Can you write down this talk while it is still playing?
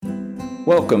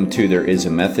Welcome to There Is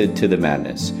a Method to the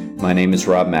Madness. My name is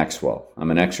Rob Maxwell. I'm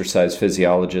an exercise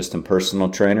physiologist and personal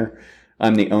trainer.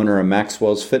 I'm the owner of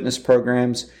Maxwell's fitness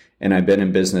programs, and I've been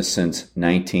in business since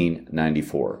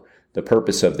 1994. The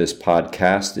purpose of this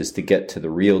podcast is to get to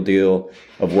the real deal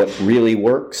of what really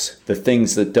works, the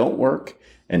things that don't work,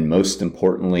 and most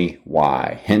importantly,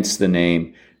 why. Hence the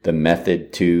name, The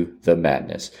Method to the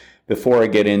Madness. Before I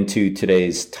get into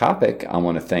today's topic, I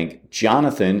want to thank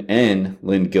Jonathan and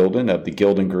Lynn Gilden of the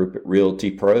Gilden Group at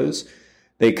Realty Pros.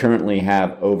 They currently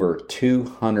have over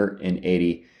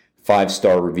 280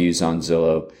 five-star reviews on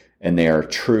Zillow, and they are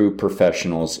true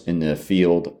professionals in the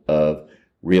field of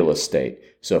real estate.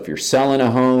 So if you're selling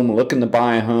a home, looking to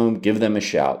buy a home, give them a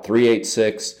shout.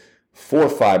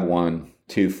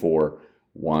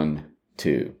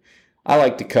 386-451-2412. I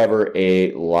like to cover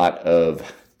a lot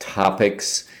of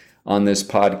topics on this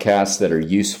podcast that are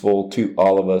useful to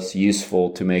all of us,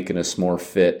 useful to making us more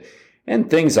fit, and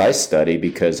things I study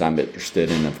because I'm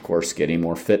interested in, of course, getting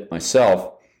more fit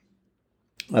myself.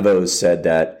 I've always said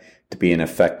that to be an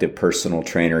effective personal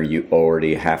trainer, you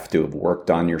already have to have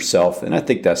worked on yourself, and I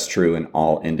think that's true in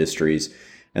all industries,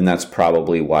 and that's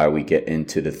probably why we get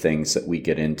into the things that we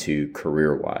get into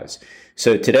career-wise.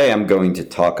 So today I'm going to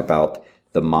talk about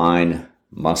the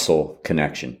mind-muscle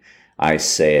connection. I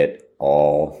say it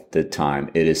all the time.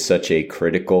 It is such a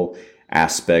critical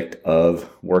aspect of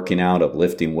working out, of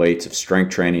lifting weights, of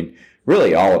strength training,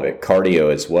 really all of it,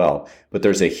 cardio as well. But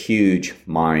there's a huge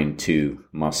mind to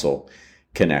muscle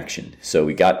connection. So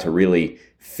we got to really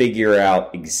figure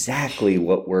out exactly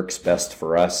what works best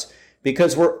for us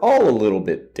because we're all a little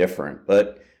bit different.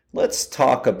 But let's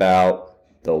talk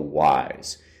about the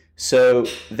whys. So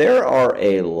there are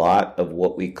a lot of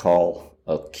what we call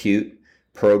acute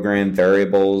program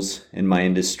variables in my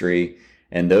industry,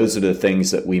 and those are the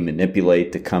things that we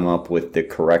manipulate to come up with the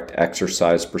correct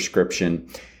exercise prescription.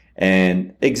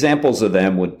 And examples of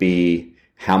them would be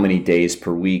how many days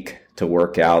per week to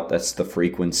work out, that's the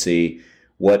frequency,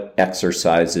 what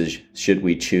exercises should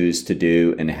we choose to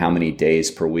do, and how many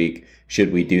days per week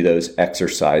should we do those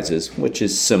exercises, which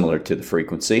is similar to the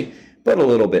frequency, but a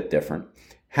little bit different.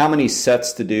 How many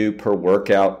sets to do per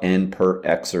workout and per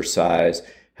exercise,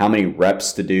 how many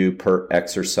reps to do per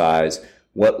exercise,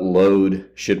 what load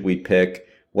should we pick,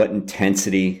 what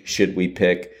intensity should we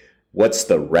pick, what's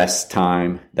the rest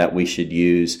time that we should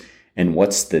use, and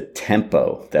what's the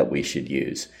tempo that we should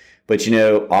use. But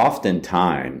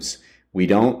oftentimes we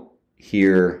don't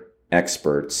hear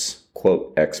experts,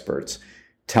 quote experts,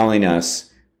 telling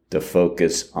us to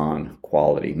focus on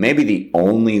quality. Maybe the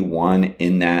only one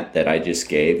in that I just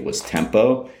gave was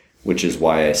tempo, which is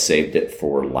why I saved it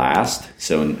for last.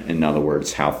 So in other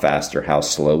words, how fast or how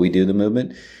slow we do the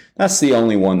movement. That's the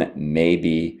only one that may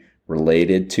be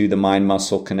related to the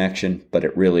mind-muscle connection, but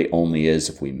it really only is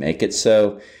if we make it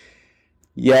so.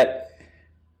 Yet,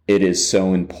 it is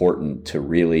so important to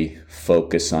really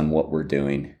focus on what we're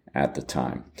doing at the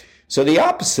time. So the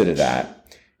opposite of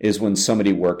that is when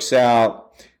somebody works out,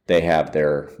 they have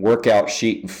their workout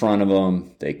sheet in front of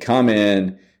them, they come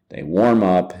in, they warm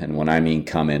up, and when I mean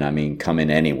come in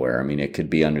anywhere. It could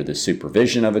be under the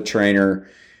supervision of a trainer.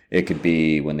 It could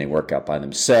be when they work out by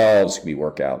themselves. It could be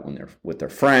work out when they're with their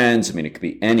friends. It could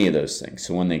be any of those things.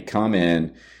 So when they come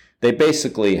in, they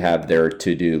basically have their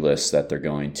to-do list that they're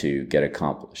going to get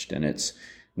accomplished. And it's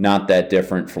not that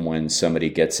different from when somebody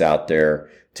gets out their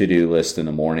to-do list in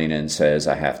the morning and says,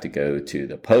 I have to go to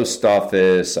the post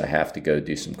office. I have to go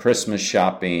do some Christmas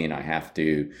shopping. I have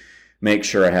to make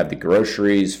sure I have the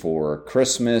groceries for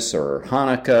Christmas or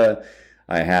Hanukkah.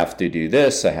 I have to do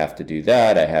this. I have to do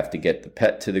that. I have to get the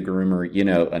pet to the groomer,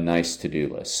 a nice to-do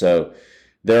list. So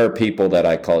there are people that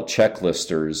I call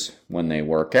checklisters when they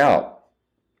work out.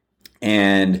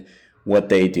 And what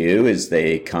they do is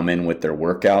they come in with their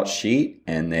workout sheet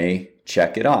and they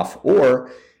check it off. Or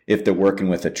if they're working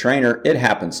with a trainer, it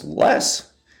happens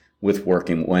less when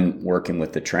working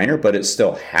with the trainer, but it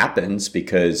still happens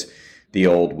because the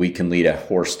old, we can lead a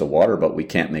horse to water, but we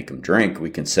can't make them drink. We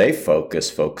can say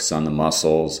focus on the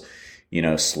muscles,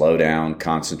 slow down,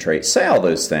 concentrate, say all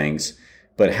those things.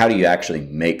 But how do you actually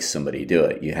make somebody do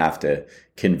it? You have to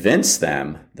convince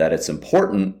them that it's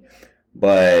important.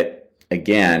 But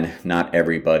again, not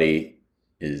everybody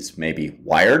is maybe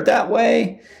wired that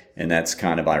way. And that's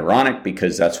kind of ironic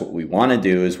because that's what we want to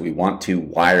do is we want to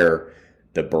wire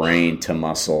the brain to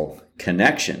muscle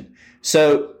connection.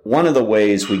 So one of the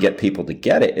ways we get people to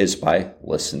get it is by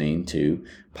listening to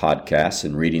podcasts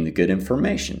and reading the good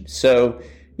information. So,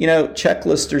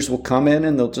 checklisters will come in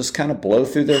and they'll just kind of blow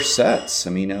through their sets.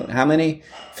 How many?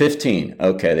 15.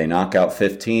 Okay, they knock out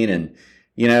 15 and,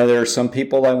 There are some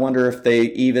people, I wonder if they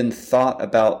even thought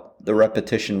about the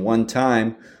repetition one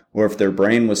time, or if their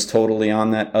brain was totally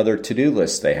on that other to-do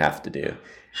list they have to do.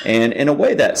 And in a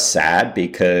way, that's sad,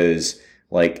 because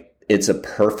it's a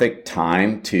perfect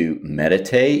time to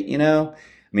meditate,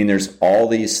 there's all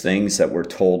these things that we're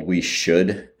told we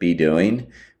should be doing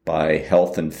by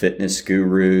health and fitness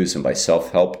gurus and by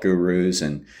self-help gurus.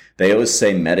 And they always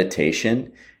say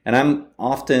meditation. And I'm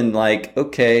often like,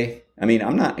 okay,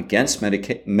 I'm not against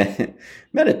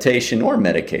meditation or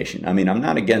medication. I'm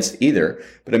not against either,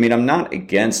 but I'm not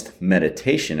against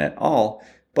meditation at all.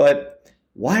 But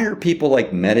why are people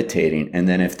meditating, and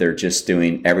then if they're just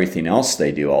doing everything else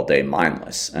they do all day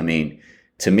mindless?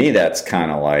 To me, that's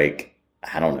kind of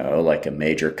I don't know, a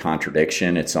major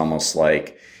contradiction. It's almost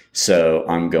so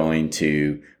I'm going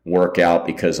to work out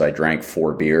because I drank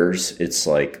 4 beers. It's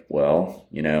well,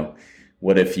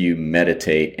 what if you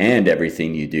meditate and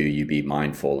everything you do, you be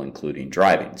mindful, including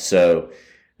driving? So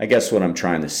I guess what I'm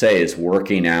trying to say is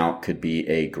working out could be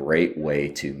a great way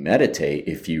to meditate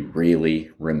if you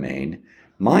really remain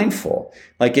mindful.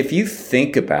 If you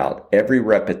think about every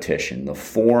repetition, the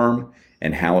form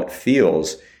and how it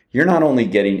feels, you're not only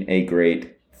getting a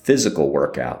great physical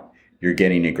workout, you're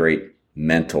getting a great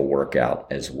mental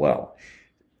workout as well.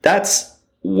 That's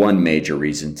one major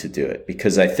reason to do it,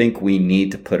 because I think we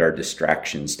need to put our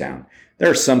distractions down. There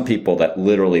are some people that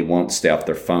literally won't stay off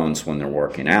their phones when they're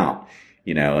working out,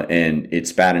 and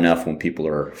it's bad enough when people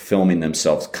are filming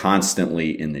themselves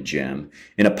constantly in the gym,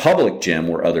 in a public gym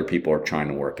where other people are trying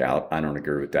to work out. I don't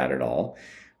agree with that at all.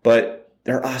 But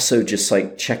they're also just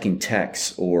checking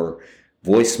texts or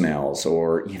voicemails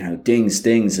or,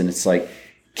 dings. And it's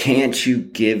can't you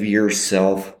give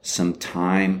yourself some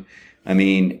time?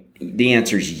 The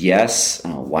answer is yes.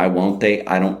 Why won't they?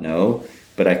 I don't know.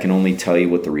 But I can only tell you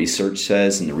what the research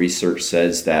says. And the research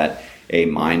says that a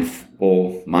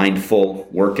mindful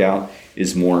workout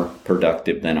is more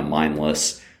productive than a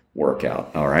mindless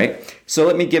workout. All right. So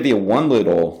let me give you one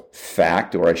little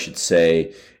fact, or I should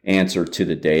say answer to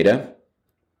the data.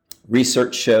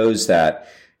 Research shows that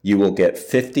you will get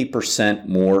 50%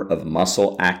 more of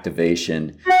muscle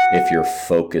activation if you're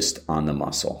focused on the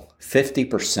muscle.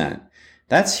 50%.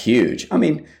 That's huge.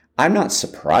 I'm not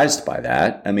surprised by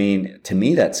that. To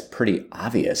me, that's pretty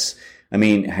obvious.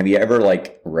 Have you ever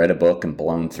read a book and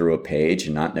blown through a page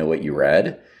and not know what you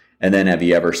read? And then have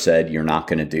you ever said you're not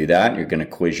going to do that? You're going to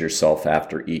quiz yourself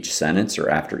after each sentence or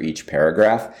after each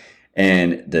paragraph.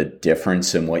 And the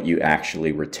difference in what you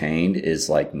actually retained is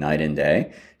night and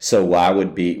day. So why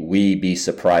would we be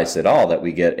surprised at all that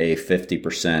we get a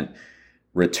 50%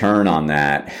 return on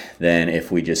that than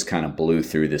if we just kind of blew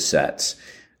through the sets?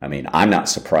 I'm not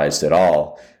surprised at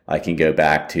all. I can go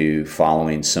back to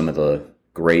following some of the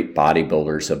great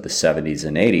bodybuilders of the 70s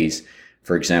and 80s.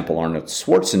 For example, Arnold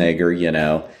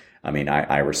Schwarzenegger,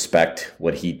 I respect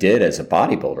what he did as a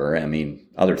bodybuilder.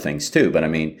 Other things too, but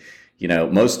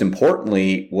most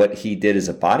importantly, what he did as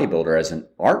a bodybuilder, as an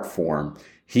art form,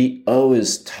 he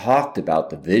always talked about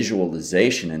the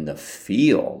visualization and the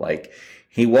feel.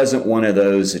 He wasn't one of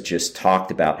those that just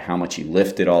talked about how much he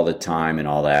lifted all the time and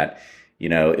all that.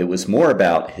 It was more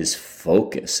about his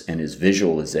focus and his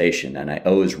visualization, and I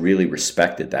always really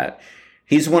respected that.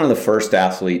 He's one of the first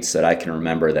athletes that I can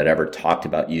remember that ever talked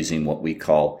about using what we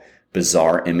call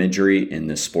bizarre imagery in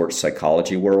the sports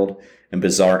psychology world. And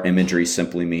bizarre imagery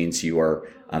simply means you are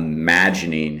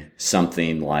imagining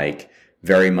something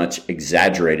very much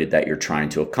exaggerated that you're trying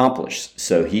to accomplish.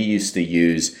 So he used to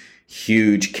use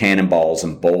huge cannonballs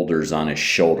and boulders on his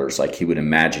shoulders. He would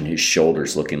imagine his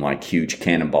shoulders looking like huge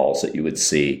cannonballs that you would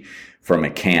see from a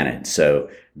cannon. So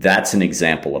that's an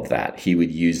example of that. He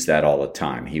would use that all the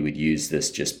time. He would use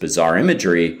this just bizarre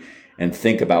imagery and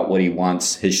think about what he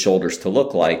wants his shoulders to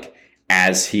look like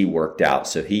as he worked out.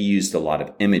 So he used a lot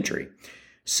of imagery.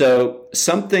 So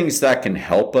some things that can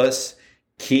help us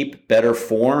keep better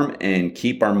form and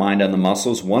keep our mind on the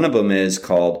muscles. One of them is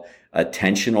called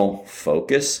attentional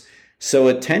focus.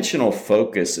 So attentional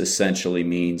focus essentially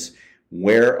means,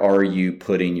 where are you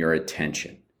putting your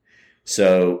attention?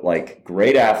 So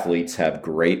great athletes have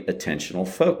great attentional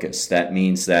focus. That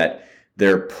means that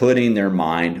they're putting their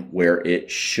mind where it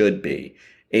should be.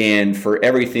 And for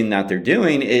everything that they're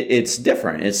doing, it's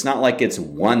different. It's not it's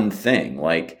one thing.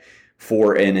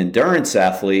 For an endurance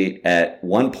athlete, at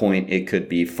one point, it could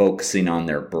be focusing on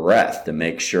their breath to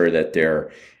make sure that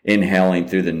they're inhaling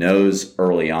through the nose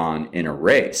early on in a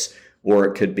race, or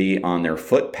it could be on their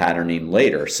foot patterning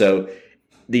later. So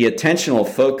the attentional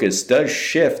focus does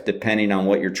shift depending on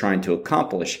what you're trying to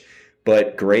accomplish,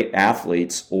 but great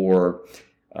athletes or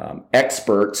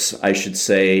experts, I should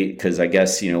say, because I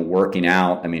guess, working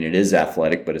out, I mean, it is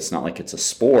athletic, but it's not like it's a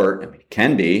sport. I mean, it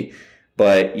can be,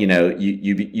 but,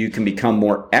 you can become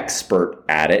more expert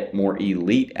at it, more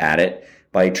elite at it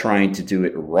by trying to do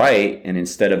it right. And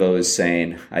instead of always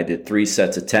saying, I did 3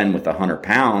 sets of 10 with 100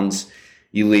 pounds,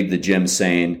 you leave the gym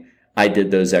saying, I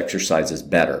did those exercises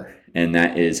better. And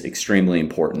that is extremely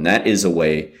important. That is a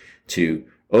way to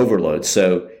overload.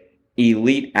 So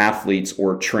elite athletes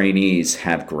or trainees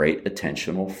have great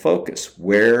attentional focus.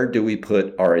 Where do we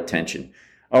put our attention?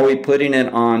 Are we putting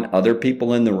it on other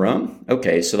people in the room?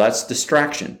 Okay, so that's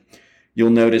distraction. You'll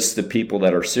notice the people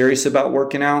that are serious about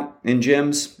working out in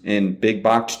gyms, in big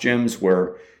box gyms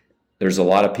where there's a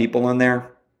lot of people in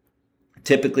there,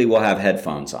 typically will have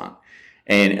headphones on.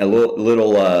 And a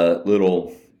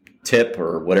little tip,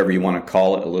 or whatever you want to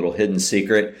call it, a little hidden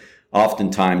secret,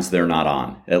 oftentimes they're not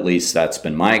on. At least that's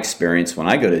been my experience when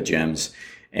I go to gyms,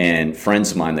 and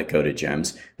friends of mine that go to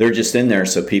gyms, they're just in there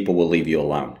so people will leave you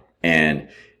alone. And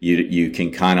you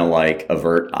can kind of like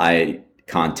avert eye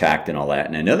contact and all that.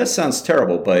 And I know that sounds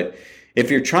terrible, but if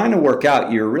you're trying to work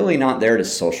out, you're really not there to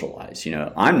socialize.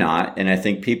 I'm not. And I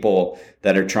think people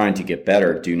that are trying to get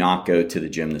better do not go to the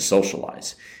gym to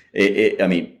socialize. I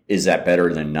mean, is that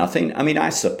better than nothing? I mean, I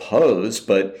suppose,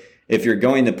 but if you're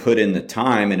going to put in the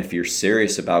time and if you're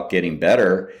serious about getting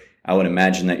better, I would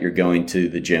imagine that you're going to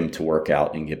the gym to work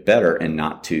out and get better and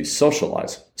not to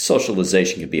socialize.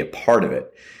 Socialization could be a part of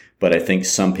it, but I think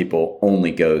some people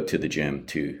only go to the gym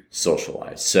to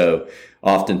socialize. So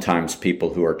oftentimes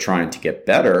people who are trying to get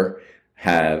better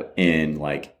have in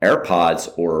like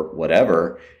AirPods or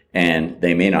whatever, and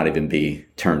they may not even be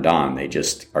turned on. They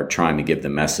just are trying to give the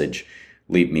message,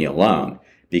 leave me alone,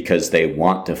 because they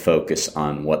want to focus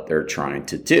on what they're trying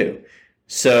to do.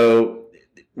 So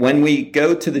when we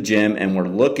go to the gym and we're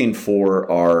looking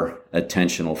for our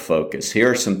attentional focus,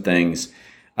 here are some things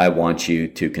I want you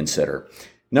to consider.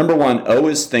 Number one,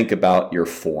 always think about your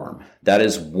form. That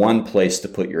is one place to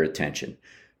put your attention.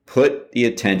 Put the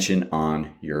attention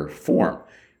on your form.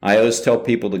 I always tell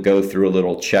people to go through a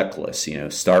little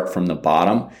checklist, start from the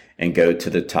bottom and go to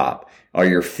the top. Are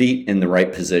your feet in the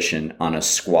right position on a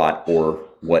squat or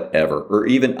whatever, or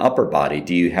even upper body?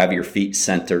 Do you have your feet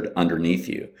centered underneath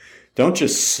you? Don't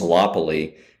just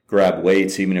sloppily grab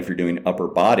weights, even if you're doing upper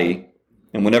body,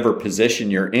 and whatever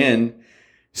position you're in,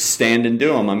 stand and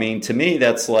do them. I mean, to me,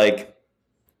 that's like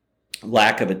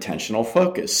lack of attentional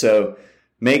focus. So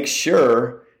make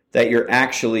sure that you're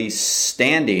actually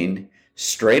standing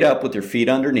straight up with your feet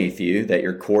underneath you, that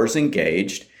your core is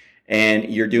engaged, and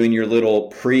you're doing your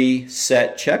little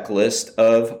preset checklist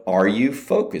of, are you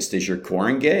focused? Is your core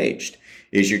engaged?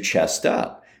 Is your chest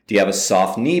up? Do you have a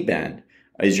soft knee bend?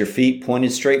 Is your feet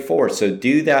pointed straight forward? So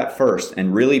do that first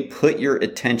and really put your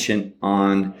attention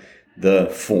on the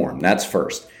form. That's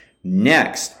first.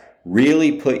 Next,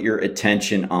 really put your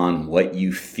attention on what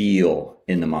you feel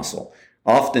in the muscle.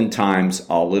 Oftentimes,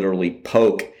 I'll literally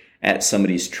poke at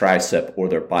somebody's tricep or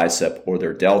their bicep or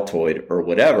their deltoid or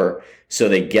whatever, so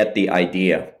they get the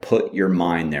idea. Put your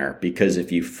mind there, because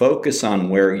if you focus on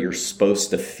where you're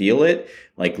supposed to feel it,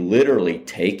 like literally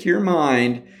take your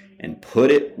mind and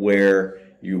put it where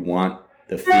you want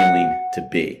the feeling to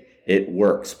be. It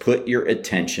works. Put your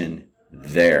attention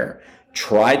there.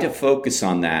 Try to focus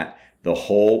on that the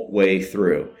whole way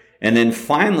through. And then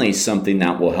finally, something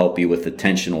that will help you with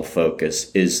attentional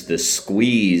focus is the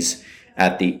squeeze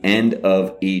at the end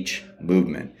of each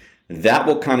movement. That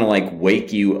will kind of like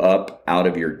wake you up out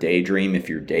of your daydream. If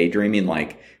you're daydreaming,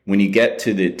 like when you get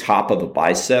to the top of a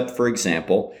bicep, for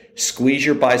example, squeeze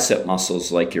your bicep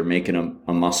muscles like you're making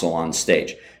a muscle on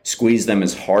stage. Squeeze them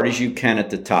as hard as you can at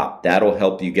the top. That'll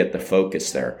help you get the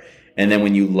focus there. And then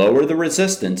when you lower the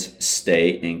resistance, stay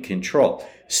in control.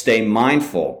 Stay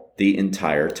mindful the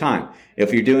entire time.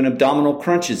 If you're doing abdominal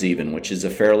crunches even, which is a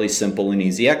fairly simple and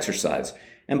easy exercise.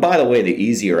 And by the way, the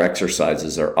easier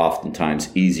exercises are oftentimes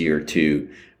easier to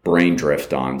brain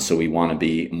drift on. So we want to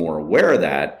be more aware of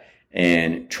that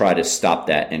and try to stop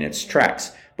that in its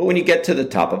tracks. But when you get to the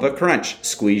top of a crunch,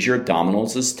 squeeze your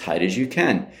abdominals as tight as you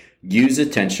can. Use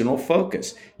attentional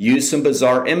focus. Use some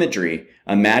bizarre imagery.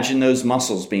 Imagine those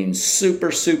muscles being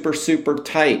super, super, super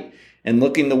tight and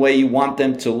looking the way you want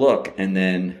them to look, and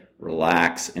then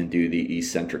relax and do the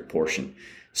eccentric portion.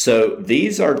 So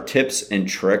these are tips and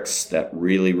tricks that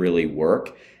really, really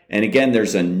work. And again,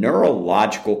 there's a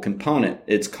neurological component.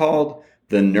 It's called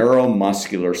the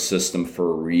neuromuscular system for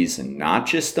a reason, not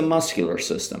just the muscular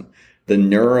system, the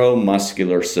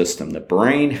neuromuscular system. The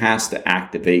brain has to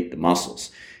activate the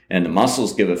muscles, and the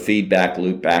muscles give a feedback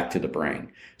loop back to the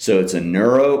brain. So it's a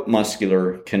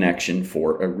neuromuscular connection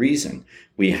for a reason.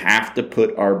 We have to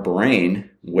put our brain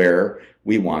where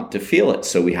we want to feel it.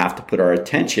 So we have to put our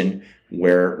attention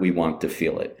where we want to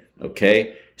feel it.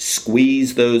 Okay?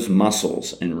 Squeeze those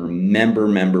muscles and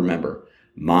remember,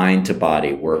 mind to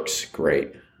body works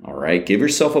great. All right? Give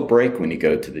yourself a break when you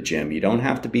go to the gym. You don't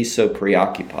have to be so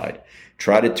preoccupied.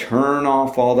 Try to turn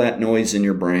off all that noise in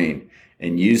your brain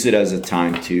and use it as a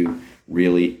time to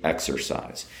really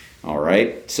exercise. All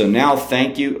right. So now,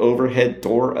 thank you, Overhead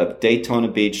Door of Daytona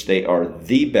Beach. They are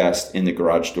the best in the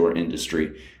garage door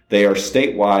industry. They are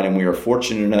statewide, and we are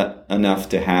fortunate enough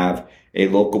to have a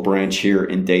local branch here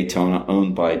in Daytona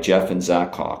owned by Jeff and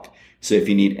Zach Hawk. So if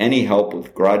you need any help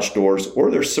with garage doors or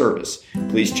their service,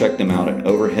 please check them out at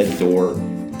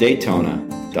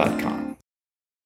overheaddordaytona.com.